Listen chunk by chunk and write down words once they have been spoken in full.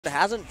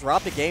hasn't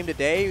dropped a game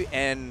today,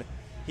 and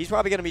he's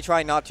probably going to be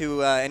trying not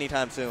to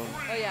anytime soon.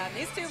 Oh yeah, and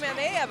these two, man,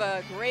 they have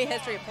a great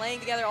history of playing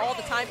together all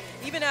the time.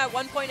 Even at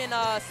one point in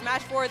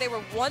Smash 4, they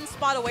were one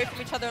spot away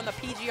from each other on the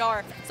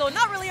PGR. So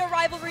not really a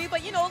rivalry,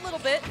 but you know, a little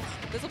bit.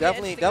 This will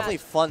definitely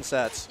fun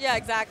sets. Yeah,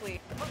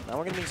 exactly. Now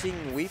we're going to be seeing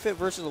WeFit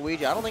versus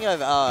Luigi. I don't think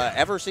I've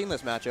ever seen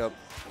this matchup.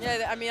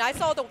 Yeah, I mean, I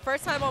saw it the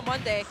first time on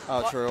Monday.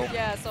 Oh, true.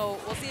 Yeah, so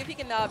we'll see if he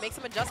can make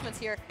some adjustments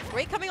here.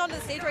 Great coming onto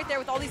the stage right there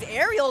with all these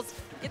aerials,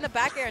 getting the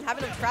back air and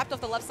having him trapped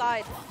off the left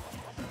side.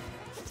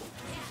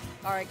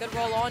 All right, good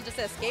roll on, just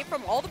to escape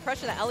from all the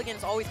pressure that Elegant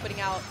is always putting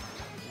out.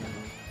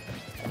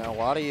 Now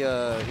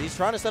WaDi, he's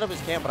trying to set up his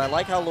camp, but I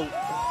like how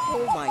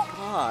oh my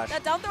gosh.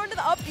 That down throw into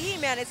the up B,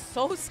 man, is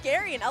so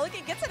scary, and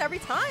Elegant gets it every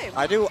time.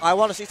 I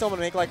want to see someone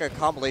make like a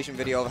compilation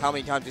video of how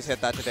many times he's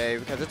hit that today,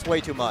 because it's way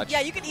too much.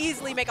 Yeah, you can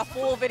easily make a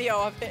full video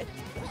of it.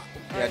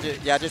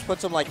 Yeah, just put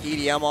some like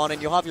EDM on,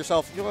 and you'll have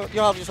yourself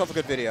a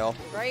good video.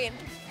 Right.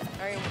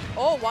 All right.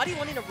 Oh, WaDi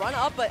wanting to run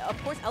up, but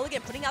of course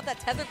Elegant putting out that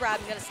tether grab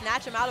and gonna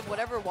snatch him out of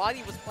whatever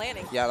WaDi was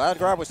planning. Yeah, that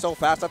grab was so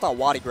fast. I thought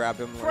WaDi grabbed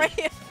him.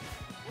 Right.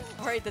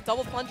 All right, the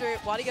double plunger.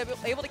 WaDi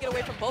able to get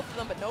away from both of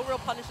them, but no real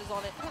punishes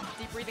on it.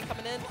 Deep breathing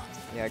coming in.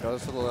 Yeah,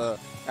 goes to the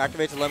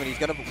activates the lemon. He's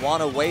gonna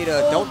want a way to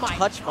don't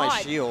touch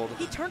my shield.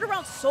 He turned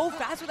around so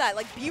fast with that,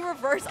 like B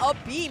reverse up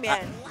B,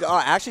 man.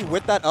 Actually,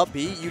 with that up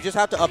B, you just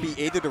have to up B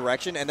either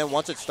direction, and then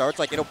once it starts,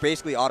 like it'll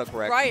basically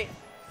autocorrect. Right.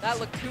 That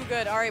looked too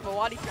good. All right, but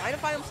WaDi trying to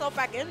find himself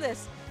back in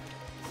this.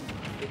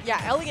 Yeah,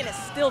 Elegant is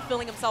still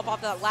filling himself off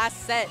that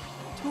last set.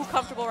 Too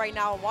comfortable right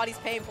now, and WaDi's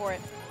paying for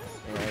it.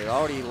 Yeah, he's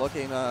already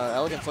looking,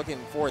 Elegant's looking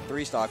for a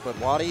 3-stock, but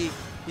WaDi,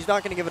 he's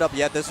not going to give it up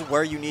yet. This is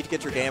where you need to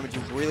get your damage.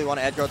 You really want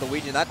to edge guard the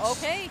Luigi, and that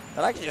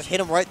actually just hit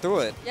him right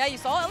through it. Yeah, you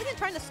saw Elegant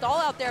trying to stall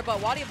out there, but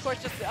WaDi, of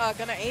course, just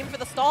going to aim for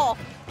the stall,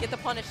 get the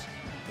punish.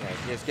 Yeah,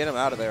 just get him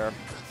out of there.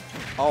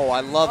 Oh, I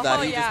love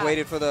that. He just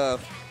waited for the...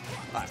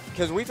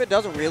 Because WeFit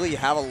doesn't really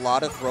have a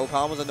lot of throw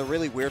combos, and they're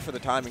really weird for the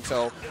timing.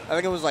 So I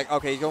think it was like,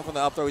 okay, he's going for the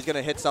up throw, he's going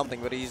to hit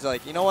something, but he's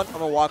like, you know what, I'm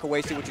going to walk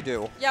away, see what you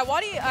do. Yeah,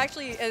 WaDi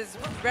actually is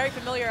very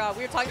familiar.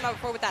 We were talking about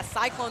before with that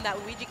Cyclone that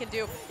Luigi can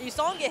do. You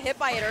saw him get hit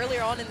by it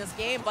earlier on in this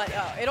game, but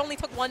it only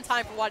took one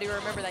time for WaDi to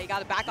remember that. You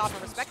got to back off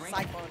and respect the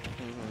Cyclone.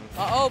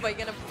 Uh-oh, but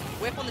you're going to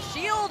whip on the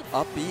shield.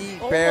 Up B,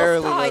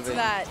 barely living.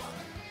 That.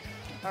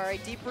 All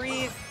right, deep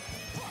breathe.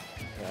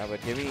 Yeah,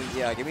 but give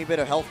me a bit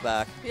of health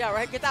back. Yeah,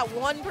 right. Get that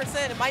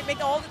 1%. It might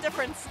make all the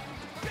difference.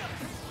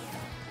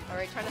 All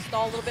right, trying to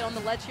stall a little bit on the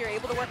ledge here.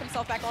 Able to work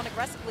himself back on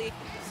aggressively.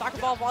 Soccer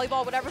ball,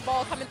 volleyball, whatever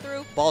ball coming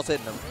through. Ball's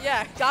hitting him.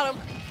 Yeah, got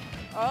him.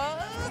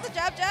 The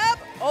jab.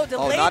 Oh,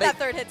 delayed that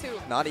third hit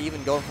too. Not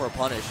even going for a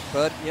punish,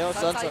 but you know,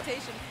 Sun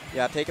salutation.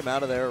 Yeah, take him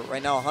out of there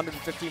right now.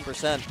 115%.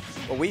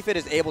 But WeFit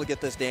is able to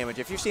get this damage.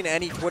 If you've seen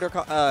any Twitter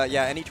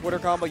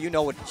combo, you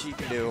know what she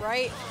can do.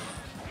 Right.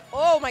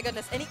 Oh my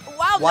goodness. And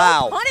wow,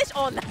 no punish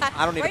on that.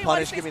 I don't need a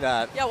punish, give me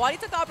that. Yeah, WaDi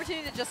took the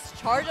opportunity to just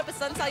charge up a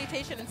Sun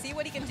Salutation and see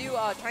what he can do,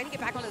 trying to get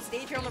back onto the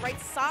stage here on the right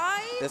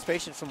side. This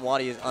patience from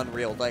WaDi is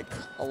unreal. Like,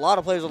 a lot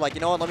of players are like, you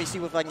know what, let me see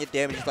if I can get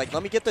damage. He's like,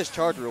 let me get this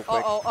charge real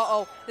quick.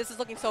 This is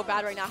looking so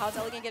bad right now. How's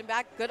Elegant getting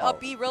back? Good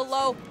up B, real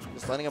low.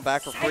 Just letting him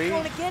back for free.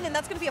 Cyclone again, and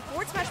that's going to be a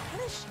forward smash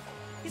punish.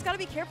 He's got to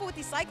be careful with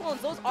these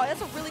Cyclones.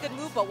 That's a really good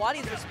move, but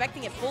WaDi is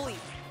respecting it fully.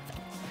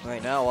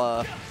 Right now,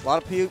 a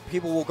lot of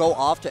people will go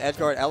off to edge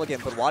guard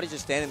Elegant, but WaDi's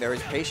just standing there.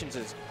 His patience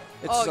is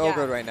so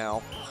good right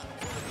now.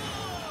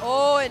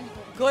 Oh, and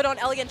good on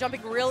Elegant,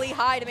 jumping really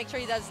high to make sure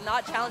he does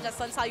not challenge that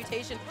Sun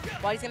Salutation.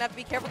 WaDi's going to have to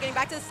be careful getting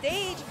back to the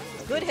stage.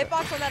 Good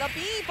hitbox on that up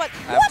B, but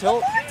what the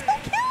kill?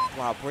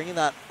 Wow, bringing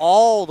that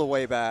all the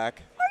way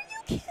back. Are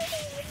you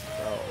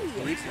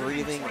kidding me? Deep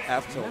breathing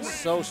F tilt,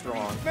 so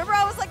strong. Remember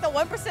I was like the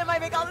 1%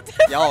 might make all the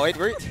difference?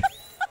 Yo,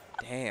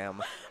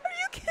 damn.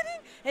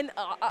 And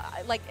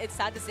like, it's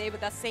sad to say, but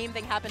that same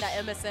thing happened at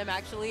MSM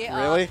actually.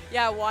 Really?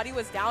 Yeah, WaDi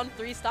was down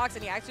 3 stocks,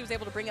 and he actually was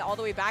able to bring it all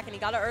the way back, and he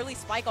got an early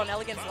spike on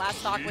Elegant's last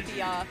stock with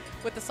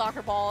the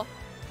soccer ball,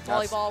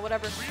 volleyball,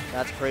 whatever.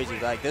 That's crazy.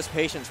 Like, this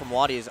patience from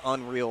WaDi is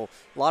unreal.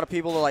 A lot of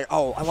people are like,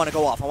 oh, I want to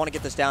go off. I want to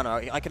get this down.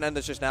 I can end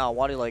this just now.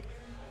 WaDi like,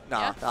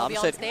 nah. I'll be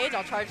on stage.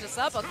 I'll charge this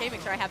up. Okay, make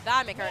sure I have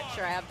that. Make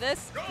sure I have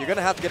this. You're going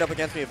to have to get up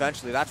against me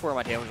eventually. That's where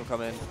my damage will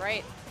come in.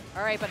 Right.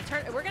 All right, but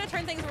we're going to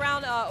turn things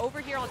around over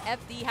here on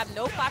FD, have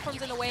no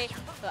platforms in the way,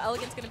 so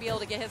Elegant's going to be able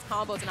to get his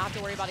combos and not have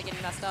to worry about it getting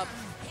messed up.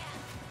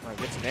 All right,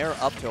 gets Nair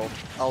up tilt.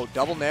 Oh,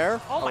 double Nair?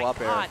 Oh my up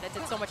God, air. That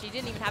did so much. He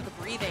didn't even have the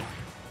breathing.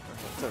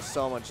 That does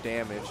so much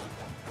damage.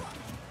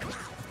 All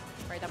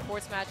right, that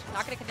forward smash,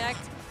 not going to connect.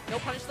 No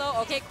punish though.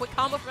 Okay, quick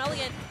combo from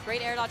Elegant.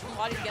 Great air dodge from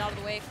WaDi to get out of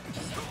the way.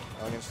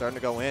 Elegant's starting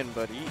to go in,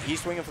 but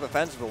he's swinging for the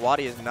fence, but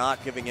WaDi is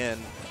not giving in.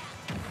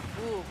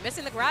 Ooh,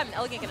 missing the grab, and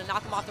Elegant going to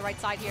knock him off the right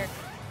side here.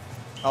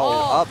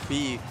 Oh, up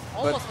B.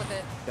 Almost with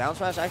it. Down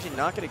smash actually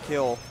not going to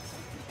kill.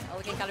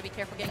 Elegant got to be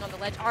careful getting on the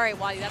ledge. All right,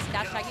 WaDi, that's a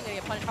dash attack. He's going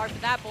to get punished hard for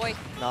that, boy.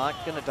 Not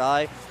going to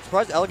die.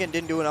 Surprised Elegant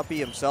didn't do an up B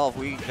himself.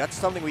 That's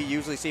something we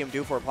usually see him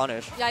do for a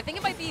punish. Yeah, I think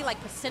it might be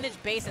like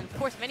percentage base, and of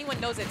course, if anyone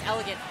knows it's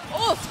Elegant.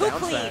 Oh, too Down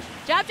clean. smash.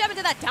 Jab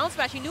into that down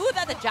smash. He knew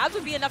that the jabs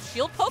would be enough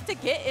shield poke to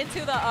get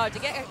into the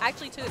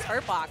actually to his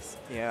hurt box.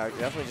 Yeah,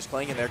 definitely just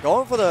clinging there.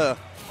 Going for the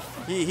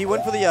he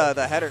went for the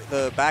header,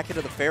 the back hit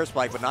of the fair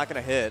spike, but not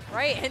going to hit.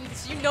 Right, and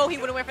you know he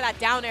would have went for that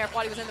down air if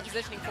WaDi was in the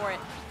positioning for it.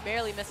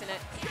 Barely missing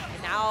it.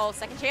 And now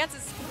second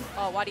chances.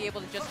 Oh, WaDi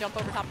able to just jump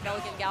over top of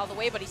Elegant and get out of the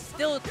way, but he's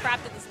still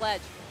trapped in this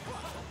ledge.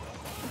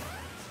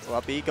 So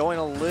up B going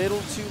a little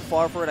too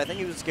far for it. I think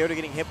he was scared of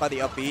getting hit by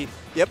the up B.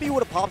 The up B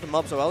would have popped him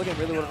up, so Elegant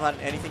really would have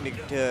had anything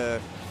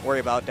to worry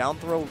about. Down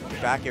throw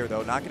back air,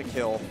 though, not going to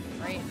kill.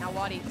 Right, now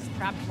WaDi's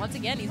trapped once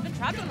again. He's been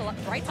trapped on the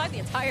right side the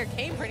entire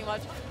game, pretty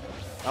much.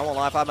 I won't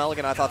lie, if I'm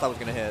Elegant, I thought that was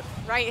going to hit.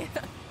 Right.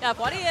 Yeah, if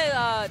WaDi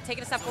had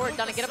taken a step forward,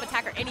 done a get-up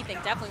attack or anything,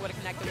 definitely would have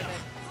connected with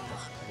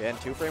it. Again,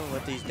 two-framing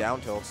with these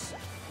down tilts.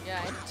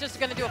 Yeah, and just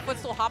going to do a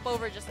footstool hop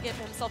over just to get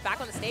himself back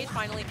on the stage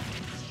finally.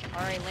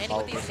 All right, landing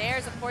with these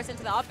nairs, of course,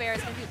 into the up air.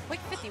 It's going to be a quick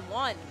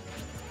 51.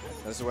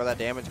 This is where that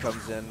damage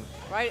comes in.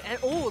 Right, and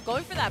oh,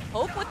 going for that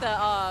poke with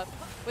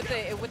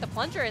the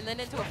plunger and then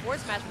into a forward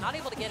smash, not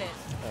able to get it.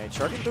 All right,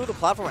 sharking through the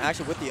platform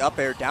actually with the up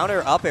air, down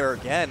air, up air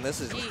again.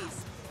 This is... Jeez.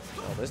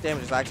 Oh, this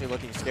damage is actually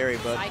looking scary,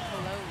 but...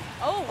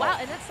 Oh, wow,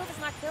 and that still does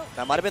not kill.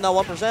 That might have been that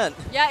 1%.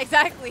 Yeah,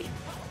 exactly.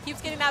 Keeps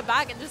getting that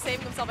back and just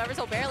saving himself ever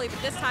so barely,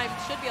 but this time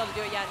should be able to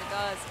do it, yeah, and it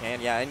does.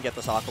 And get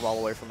the soccer ball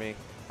away from me.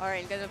 All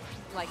right, gonna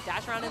like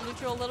dash around in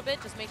neutral a little bit,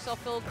 just make yourself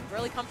feel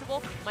really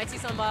comfortable. Might see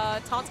some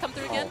taunts come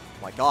through again.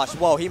 Oh my gosh,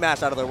 whoa, he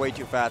mashed out of there way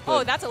too fast.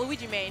 Oh, that's a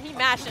Luigi main. He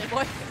mashed it,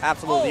 boy.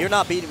 Absolutely, oh. You're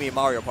not beating me in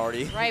Mario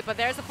Party. Right, but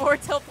there's a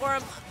forward tilt for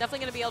him. Definitely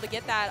gonna be able to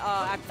get that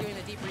after doing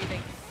the deep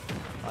breathing.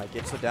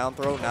 Gets the down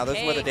throw. Now this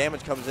is where the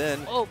damage comes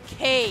in.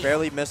 Okay.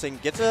 Barely missing.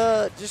 Gets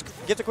a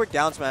quick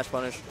down smash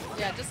punish.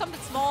 Yeah, just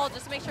something small,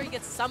 just to make sure he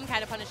gets some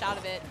kind of punish out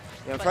of it.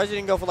 Yeah, I'm surprised he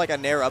didn't go for like a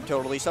nair up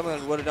totally. Something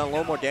that would have done a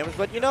little more damage.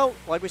 But you know,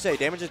 like we say,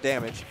 damage is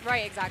damage.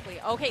 Right,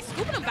 exactly. Okay,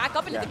 scooping him back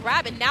up into the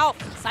grab, and now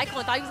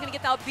Cyclone thought he was gonna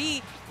get that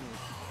B.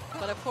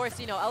 But of course,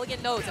 you know,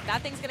 Elegant knows if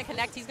that thing's gonna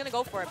connect, he's gonna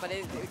go for it. But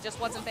it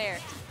just wasn't there.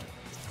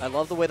 I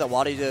love the way that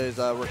WaDi is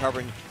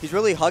recovering. He's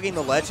really hugging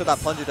the ledge so that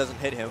plunger doesn't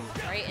hit him.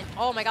 Right, and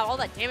oh my god, all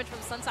that damage from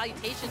Sun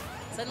Salutation.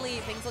 Suddenly,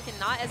 things looking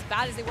not as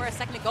bad as they were a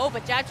second ago,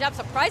 but Jab,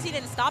 surprised he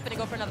didn't stop it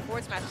and go for another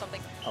forward smash or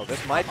something. Oh,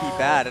 this might be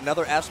bad.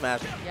 Another F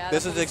smash. Yeah,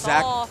 this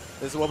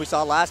is what we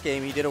saw last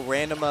game. He did a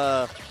random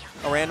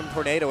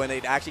tornado, and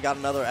they actually got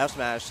another F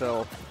smash,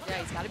 so.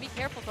 Yeah, he's got to be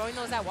careful throwing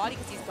those at WaDi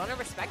because he's going to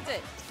respect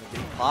it.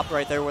 He popped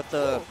right there with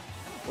the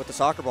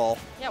soccer ball.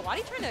 Yeah,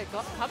 WaDi trying to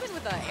come in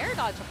with an air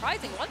dodge,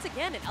 surprising once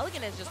again, and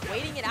Elegant is just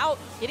waiting it out,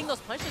 hitting those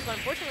punches, but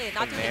unfortunately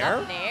not doing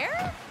enough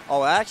nair.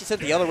 Oh, I actually said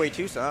the other way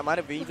too, so that might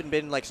have even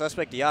been like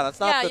suspect DI. That's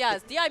not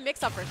it's DI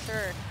mix-up for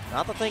sure.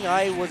 Not the thing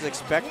I was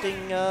expecting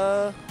him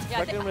to hit.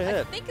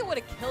 I think it would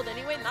have killed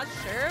anyway, not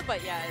sure,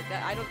 but yeah,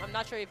 I'm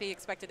not sure if he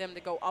expected him to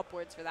go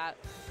upwards for that.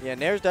 Yeah,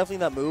 nair's definitely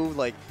that move,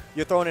 like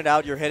you're throwing it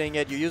out, you're hitting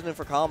it, you're using it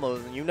for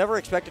combos, and you never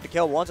expect it to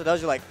kill. Once it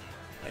does, you're like,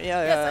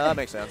 yeah, that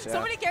makes sense. Yeah.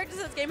 So many characters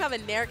in this game have a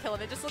nair kill,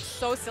 and it just looks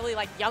so silly.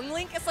 Like Young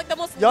Link, it's like the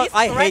most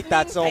I hate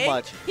that so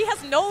much. He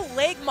has no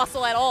leg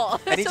muscle at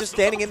all. And he's just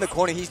standing in the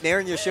corner. He's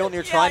nairing your shield, and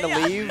you're trying to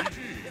leave.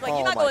 He's like,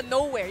 you're not going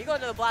nowhere. You're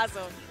going to the blast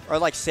zone. Or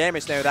like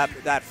Samus nair,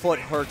 that foot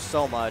hurts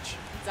so much.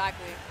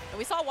 Exactly. And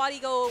we saw WaDi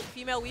go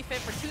female Wii Fit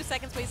for 2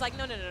 seconds, but he's like,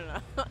 no.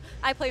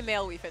 I play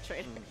male Wii Fit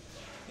trainer.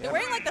 They're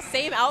wearing like the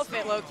same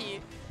outfit,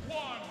 low-key.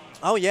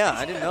 Oh, yeah,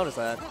 I didn't notice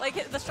that.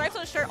 Like, the stripes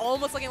on his shirt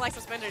almost looking like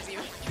suspenders,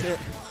 even.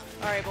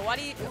 All right, but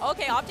WaDi,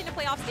 okay, opting to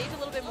play off stage a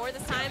little bit more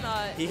this time.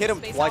 He hit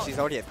him twice. He's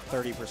already at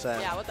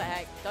 30%. Yeah, what the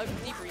heck?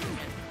 Deep breathing,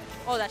 man.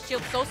 Oh, that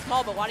shield's so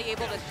small, but WaDi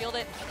able to shield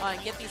it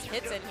and get these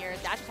hits in here.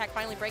 Dash attack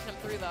finally breaking him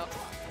through, though.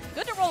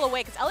 Good to roll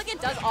away, because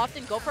Elegant does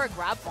often go for a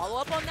grab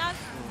follow-up on that.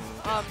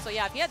 So,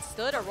 yeah, if he had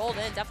stood or rolled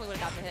in, definitely would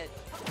have got the hit.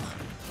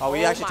 Oh,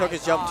 he actually took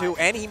his jump, too,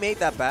 and he made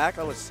that back.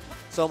 That was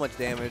so much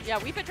damage. Yeah,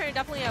 Wii Fit Trainer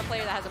definitely a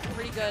player that has a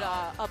pretty good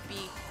up B.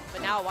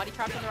 But now WaDi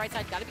trapped on the right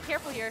side. Got to be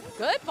careful here.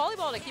 Good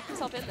volleyball to keep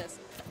himself in this.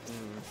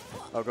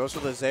 Oh, goes for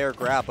the Zaire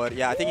grab, but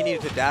yeah, I think he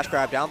needed to dash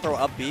grab, down throw,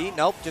 up B.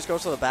 Nope, just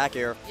goes to the back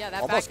air. Yeah,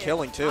 that almost back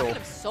killing air. too. Knocking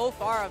him so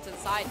far up to the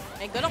side.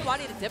 And good on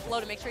WaDi to dip low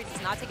to make sure he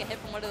does not take a hit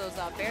from one of those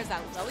bears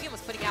that Elegant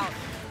was putting out.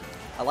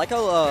 I like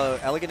how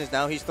Elegant is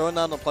now. He's throwing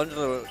down the plunger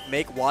to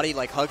make WaDi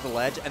like hug the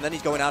ledge, and then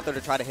he's going out there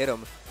to try to hit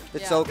him.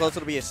 It's so close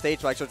to be a stage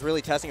spike, so it's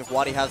really testing if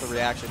WaDi has the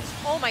reactions.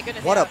 Oh my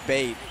goodness. What a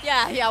bait.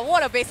 Yeah,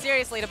 what a bait,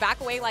 seriously, to back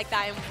away like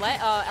that and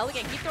let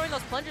Elegant keep throwing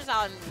those plungers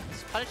out and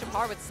punish him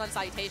hard with Sun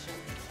Salutation.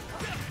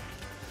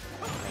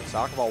 Hey,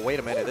 soccer ball, wait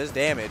a minute, this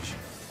damage.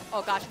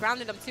 Oh gosh,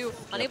 grounded him too.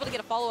 Unable to get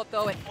a follow-up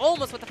though, and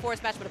almost with the forward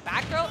smash, but a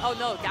back throw? Oh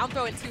no, down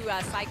throw into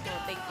Cyclone,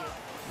 thank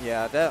you.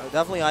 Yeah,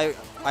 definitely,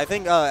 I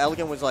think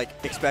Elegant was like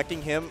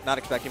expecting him, not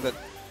expecting, but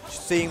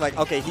seeing like,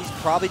 okay, he's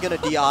probably going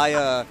to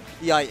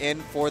DI in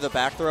for the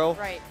back throw.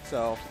 Right.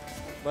 So,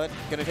 but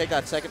going to take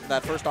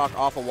that first stock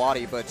off of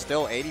WaDi, but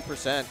still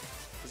 80%.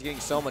 He's getting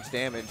so much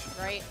damage.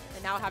 Right.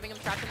 And now having him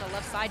trapped on the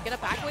left side. Gonna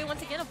back away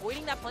once again,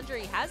 avoiding that plunger.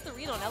 He has the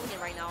read on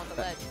Elegant right now on the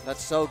ledge.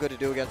 That's so good to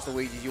do against the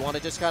Luigi. You want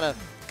to just kind of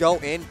go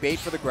in, bait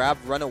for the grab,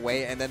 run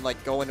away, and then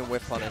like go in and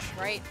whiff punish.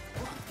 Right.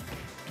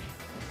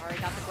 All right,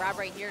 got the grab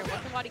right here.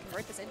 What can WaDi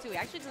convert this into? He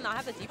actually does not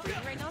have the deep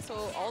breathing right now, so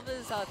all of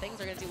his things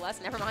are going to do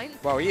less. Never mind.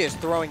 Well, he is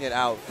throwing it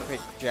out.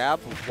 Okay, jab.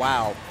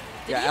 Wow.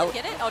 Did he even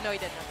get it? Oh, no, he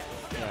didn't.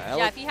 Okay.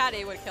 Yeah, if he had it,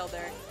 he would have killed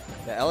there.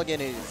 The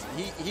Elegant is,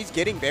 he's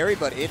getting buried,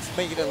 but it's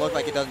making it look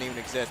like it doesn't even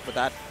exist. But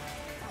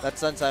that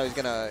Sunside is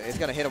gonna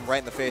hit him right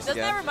in the face again.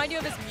 Doesn't that remind you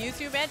of this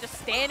Mewtwo, man? Just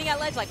standing at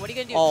ledge, like, what are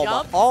you gonna do? Oh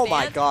jump?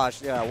 My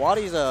gosh, yeah.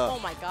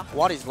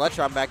 WaDi's ledge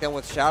trap back then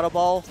with Shadow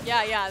Ball.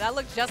 Yeah, that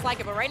looked just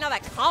like it. But right now,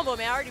 that combo,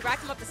 man, already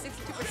racked him up to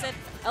 62%.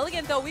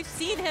 Elegant, though, we've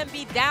seen him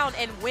be down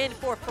and win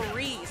for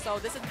free, so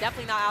this is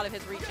definitely not out of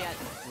his reach yet.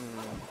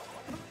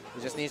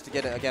 He just needs to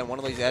get, again, one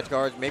of these edge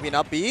guards, maybe an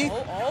up B.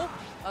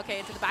 Okay,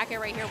 into the back air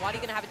right here. WaDi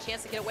gonna have a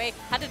chance to get away.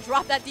 Had to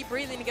drop that deep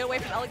breathing to get away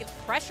from Elegant's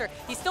pressure.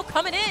 He's still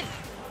coming in.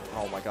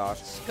 Oh my gosh.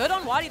 Good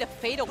on WaDi to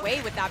fade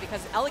away with that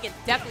because Elegant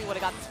definitely would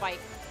have got the spike.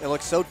 It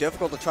looks so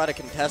difficult to try to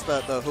contest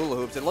the hula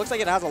hoops. It looks like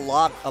it has a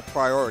lot of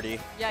priority.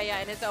 Yeah,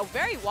 and it's a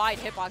very wide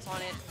hitbox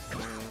on it.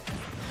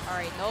 All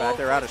right, no. Back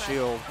there out of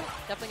shield.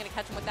 Definitely going to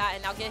catch him with that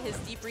and now get his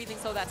deep breathing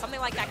so that something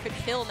like that could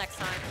kill next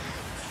time.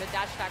 Good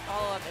dash attack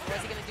follow up. And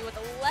what's he going to do with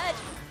the ledge?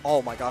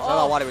 Oh my gosh, I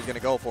thought WaDi was going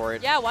to go for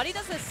it. Yeah, WaDi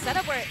does this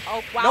setup where,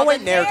 oh wow. No way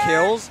Nair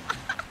kills.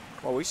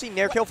 Well, we've seen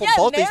Nair kill from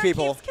both these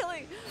people. Keeps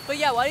killing. But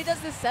yeah, WaDi does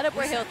this setup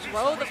where he'll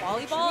throw the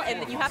volleyball, and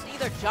then you have to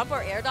either jump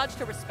or air dodge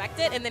to respect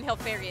it, and then he'll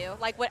fair you.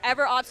 Like,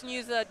 whatever option you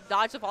use to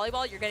dodge the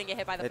volleyball, you're going to get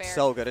hit by the fair. It's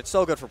so good. It's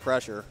so good for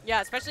pressure. Yeah,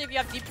 especially if you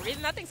have deep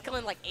breathing. That thing's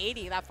killing like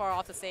 80 that far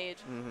off the stage.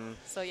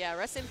 So yeah,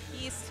 rest in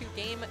peace to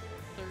game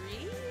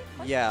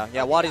 3. Yeah,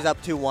 WaDi's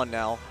up 2-1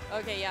 now.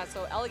 Okay, yeah,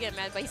 so Elegant,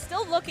 man. But he's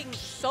still looking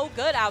so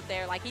good out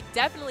there. Like, he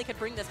definitely could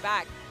bring this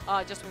back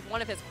just with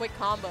one of his quick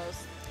combos.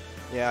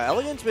 Yeah,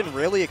 Elegant's been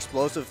really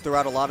explosive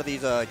throughout a lot of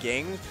these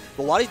games,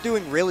 but WaDi's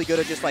doing really good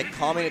at just like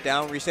calming it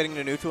down, resetting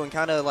to neutral, and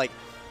kind of like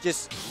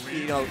just,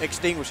 you know,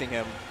 extinguishing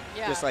him.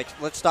 Yeah. Just like,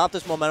 let's stop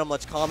this momentum,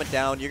 let's calm it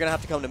down, you're going to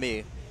have to come to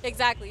me.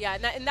 Exactly, yeah,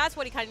 and that's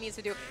what he kind of needs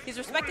to do. He's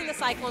respecting the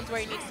Cyclones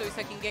where he needs to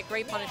so he can get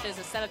great punishes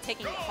instead of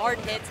taking hard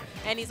hits,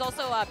 and he's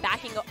also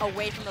backing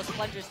away from those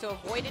plungers to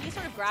avoid any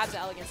sort of grabs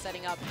that Elegant's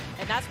setting up,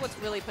 and that's what's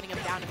really putting him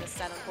down in this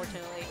set,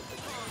 unfortunately.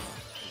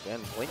 Again,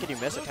 blink and you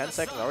miss it, 10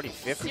 seconds, already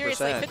 50%.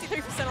 Seriously,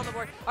 53% on the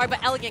board. All right,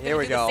 but Elegant can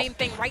do the same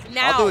thing right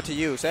now. I'll do it to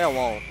you, say I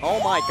won't.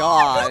 Oh my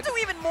god. He'll do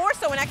even more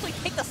so and actually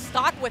take the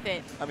stock with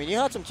it. I mean, you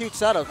had some cute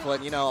setups,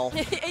 but you know.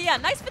 Yeah,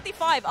 nice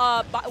 55.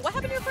 What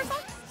happened to your first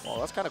time?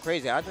 Well, that's kind of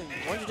crazy. I think,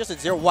 weren't you just at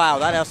 0? Wow,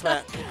 that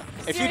estimate.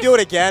 If you do it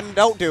again,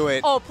 don't do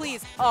it. Oh,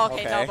 please. Oh,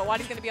 okay, no, but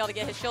WaDi's going to be able to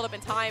get his shield up in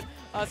time,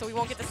 so we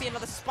won't get to see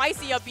another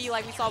spicy up B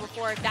like we saw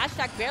before. Dash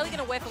attack barely going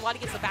to whiff, and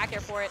WaDi gets the back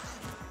air for it.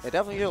 It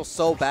definitely feels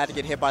so bad to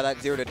get hit by that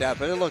 0 to death,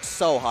 but it looks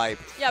so hype.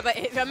 Yeah, but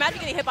imagine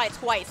getting hit by it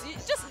twice.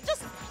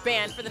 Just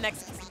ban for the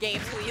next game,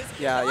 please.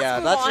 Yeah,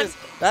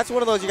 that's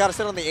one of those you got to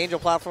sit on the Angel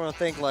platform and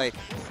think like,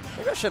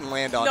 maybe I shouldn't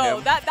land on him.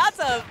 No, that's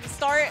a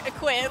start, a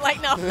quit.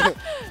 Like, no,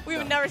 we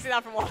would never see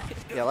that from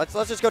WaDi. Yeah, let's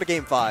just go to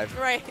game 5.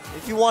 Right.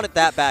 If you want it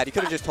that bad, you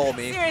could have just told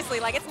me.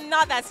 Seriously, like, it's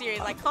not that serious.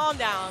 Like, calm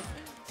down.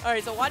 All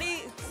right, so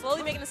WaDi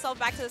slowly making himself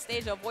back to the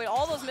stage to avoid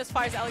all those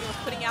misfires Elegant was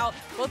putting out.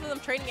 Both of them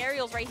trading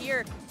aerials right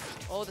here.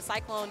 Oh, the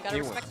Cyclone. Got to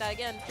respect that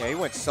again. Yeah, he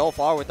went so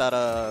far with that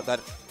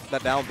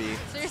that down B.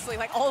 Seriously,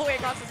 like all the way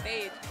across the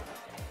stage.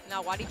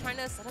 Now WaDi trying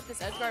to set up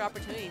this edge guard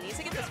opportunity. He needs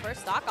to get this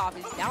first stock off.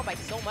 He's down by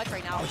so much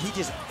right now. Oh, he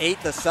just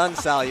ate the Sun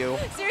Salute.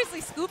 Seriously,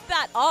 scoop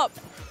that up.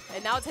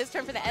 And now it's his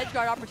turn for the edge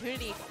guard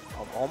opportunity.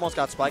 Almost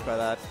got spiked by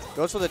that.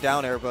 Goes for the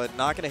down air, but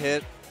not going to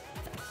hit.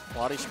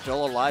 WaDi's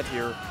still alive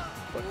here.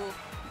 But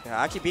yeah,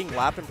 actually being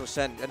lapped in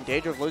percent, in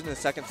danger of losing the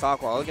second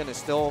stock while Elegant is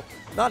still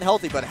not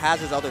healthy, but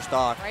has his other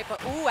stock. Right, but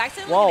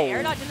accidentally going to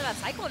air dodge into that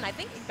Cyclone. I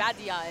think bad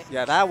DI.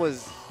 Yeah,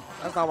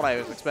 that's not what I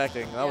was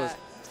expecting. That was.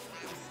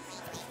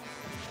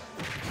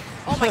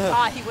 Oh my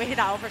god, he waited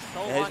out for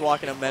so long. He's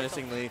walking up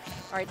menacingly.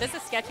 All right, this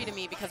is sketchy to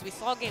me because we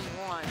saw game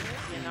 1,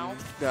 you know?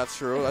 That's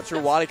true. That's true.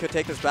 WaDi could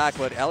take this back,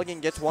 but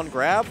Elegant gets one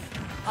grab.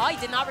 Oh, he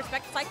did not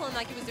respect the Cyclone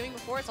like he was doing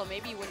before, so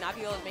maybe he would not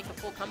be able to make the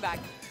full comeback.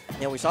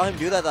 Yeah, we saw him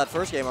do that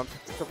first game. I'm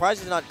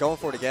surprised he's not going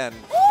for it again.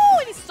 Oh,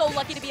 and he's so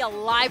lucky to be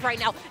alive right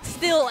now.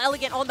 Still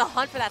Elegant on the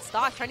hunt for that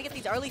stock, trying to get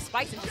these early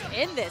spikes and just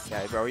end this.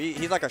 Yeah, bro,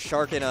 he's like a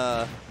shark in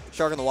the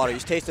water.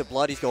 He's tasted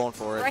blood. He's going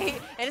for it.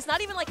 Right, and it's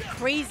not even like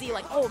crazy,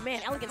 like, oh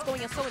man, Elegant's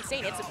going in so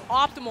insane. It's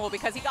optimal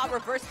because he got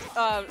reverse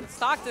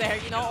stocked there,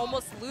 you know,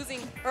 almost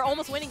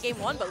winning game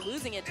 1, but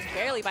losing it just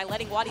barely by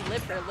letting WaDi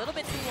live for a little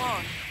bit too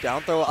long.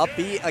 Down throw, up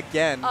B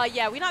again.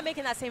 Yeah, we're not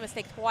making that same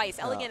mistake twice.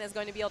 Elegant is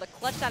going to be able to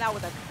clutch that out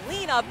with a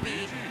clean up B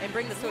and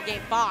bring this to a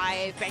game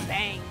 5. Bang,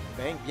 bang.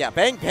 Bang, yeah,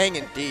 bang, bang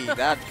indeed.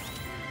 That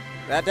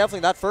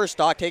That first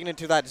stock taken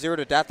into that 0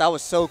 to death, that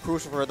was so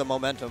crucial for the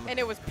momentum. And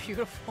it was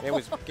beautiful. It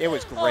was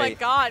great. Oh my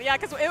god, yeah,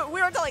 because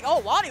we were like,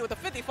 oh, WaDi with a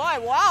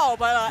 55, wow,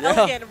 but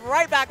Elegant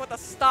right back with the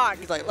stock.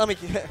 He's like,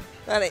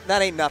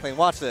 that ain't nothing.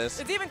 Watch this.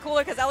 It's even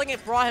cooler because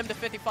Elegant brought him to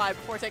 55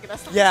 before taking that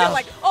stock. Yeah.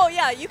 Like, oh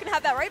yeah, you can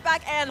have that right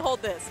back and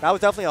hold this. That was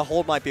definitely a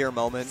hold my beer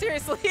moment.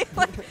 Seriously,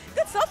 like,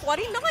 good stuff,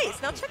 WaDi.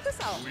 Nice. Now check this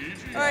out.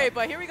 All right,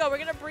 but here we go. We're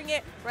gonna bring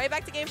it right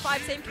back to game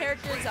 5. Same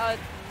characters.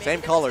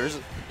 Same colors.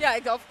 Yeah,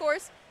 of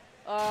course.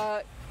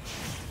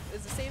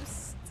 Is the same.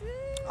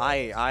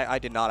 I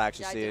did not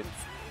actually see it.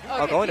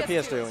 Okay, going to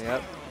PS2,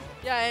 yep.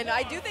 Yeah, and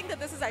I do think that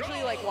this is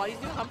actually like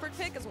WaDi's new comfort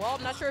pick as well.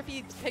 I'm not sure if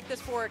he picked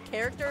this for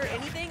character or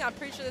anything. I'm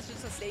pretty sure this is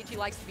just a stage he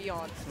likes to be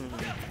on.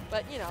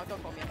 But, you know,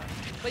 don't quote me on that.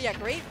 But yeah,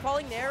 great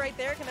falling there right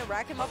there. Gonna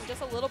rack him up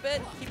just a little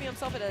bit, keeping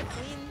himself at a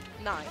clean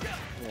 9.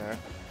 Yeah,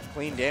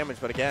 clean damage.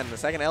 But again, the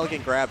second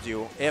Elegant grabs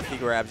you, if he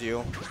grabs you.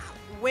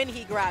 When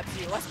he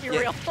grabs you, let's be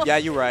real. Yeah,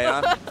 you're right.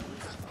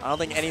 I don't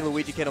think any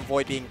Luigi can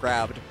avoid being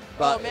grabbed.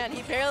 But oh man,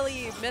 he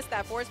barely missed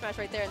that forward smash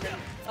right there, and then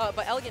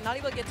but Elegant not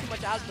able to get too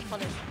much out of the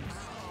punish.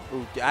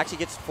 Ooh, actually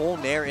gets full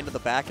nair into the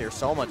back here.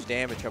 So much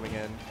damage coming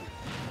in.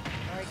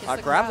 All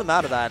right, grab him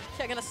out of that.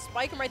 Yeah, gonna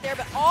spike him right there,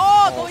 but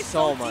going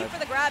so deep for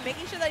the grab,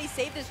 making sure that he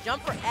saved his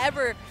jump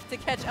forever to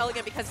catch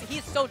Elegant because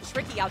he's so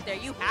tricky out there.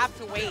 You have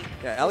to wait.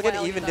 Yeah,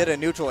 Elegant even did a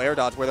neutral air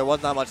dodge where there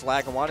wasn't that much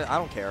lag and wanted. I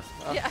don't care.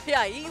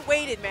 Yeah, he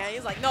waited, man.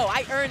 He's like, no,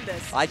 I earned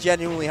this. I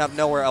genuinely have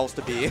nowhere else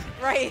to be.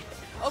 Right.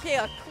 Okay,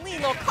 a clean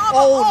little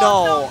combo.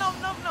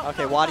 No.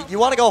 Okay, WaDi, you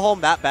want to go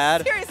home that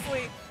bad?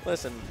 Seriously.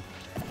 Listen,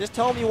 just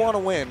tell him you want to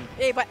win.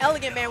 Hey, but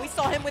Elegant, man, we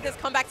saw him with his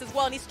comebacks as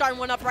well, and he's starting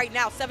one up right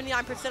now.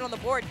 79% on the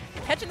board.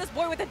 Catching this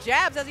boy with the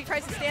jabs as he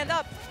tries to stand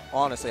up.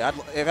 Honestly,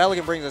 if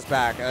Elegant brings us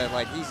back,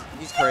 like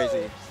he's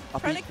crazy.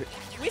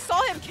 We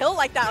saw him kill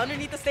like that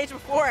underneath the stage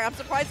before. I'm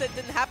surprised it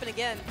didn't happen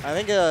again. I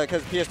think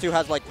because PS2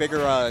 has like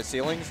bigger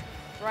ceilings.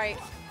 Right.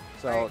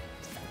 So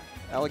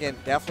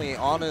Elegant definitely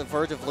on the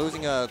verge of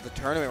losing the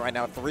tournament right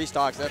now. 3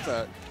 stocks, that's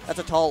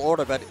a tall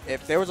order. But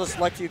if there was a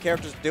select few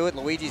characters to do it,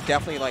 Luigi's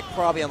definitely like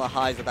probably on the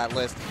highs of that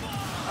list.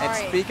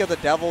 And speak of the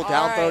devil,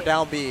 down throw,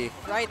 down B.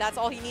 Right, that's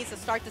all he needs to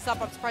start this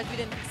up. I'm surprised we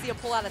didn't see him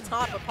pull out a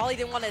taunt, but probably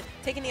didn't want to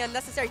take any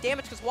unnecessary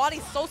damage because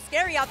WaDi's so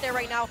scary out there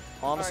right now.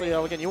 Honestly,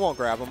 Elegant, you won't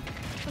grab him.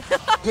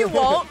 You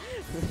won't.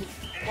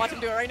 Watch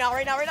him do it right now.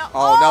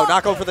 Oh, no,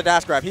 not going for the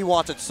dash grab. He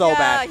wants it so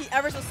bad. Yeah, he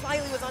ever so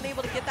slightly was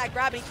unable to get that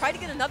grab, and he tried to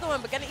get another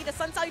one, but gonna eat a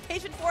sun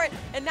salutation for it,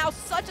 and now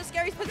such a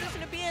scary position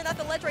to be in at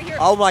the ledge right here.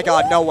 Oh my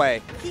god, no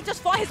way. He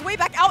just fought his way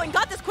back out and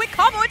got this quick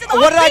combo into the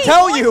What did I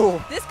tell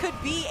you? This could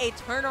be a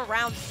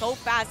turnaround so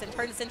fast and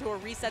turn this into a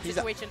reset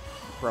situation.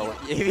 Bro,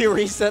 if he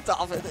resets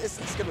off of this,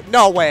 it's gonna...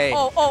 No way.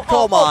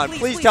 Come on,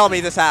 please tell me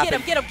this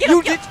happened. Get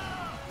him.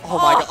 Oh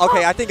my god.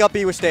 Okay, I think up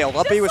B was stale.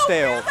 Up B was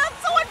stale.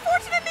 That's so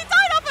unfortunate. He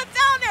died up and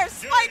down there,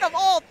 spite of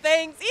all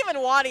things.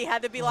 Even WaDi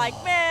had to be like,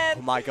 man.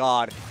 Oh my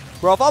god.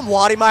 Bro, if I'm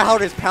WaDi, my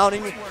heart is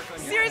pounding.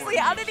 Seriously,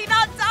 how did he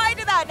not die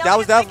to that? That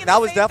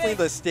was definitely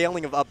the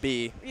staling of up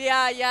B.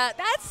 Yeah.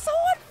 That's so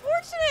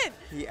unfortunate.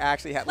 He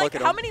actually had, like, look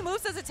at him. How many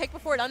moves does it take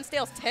before it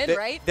unstales? 10,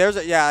 right?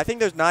 I think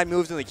there's 9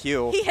 moves in the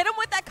queue. He hit him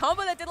with that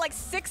combo that did like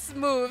 6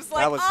 moves.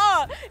 Like,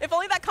 if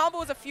only that combo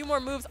was a few more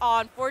moves.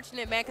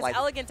 Unfortunate, man, because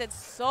Elegant did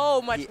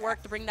so much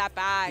work to bring that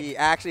back. He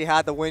actually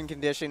had the win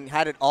condition,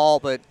 had it all,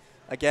 but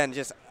again,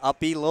 just up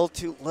B, little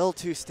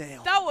too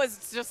stale. That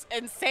was just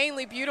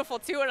insanely beautiful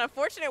too. An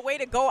unfortunate way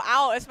to go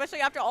out, especially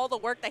after all the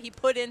work that he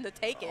put in to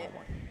take it.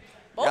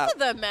 Both of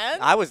them, man.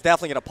 I was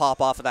definitely going to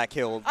pop off of that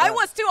kill. I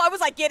was too. I was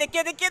like, get it.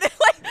 Like,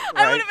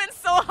 I would have been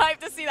so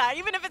hyped to see that,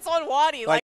 even if it's on WaDi. Like,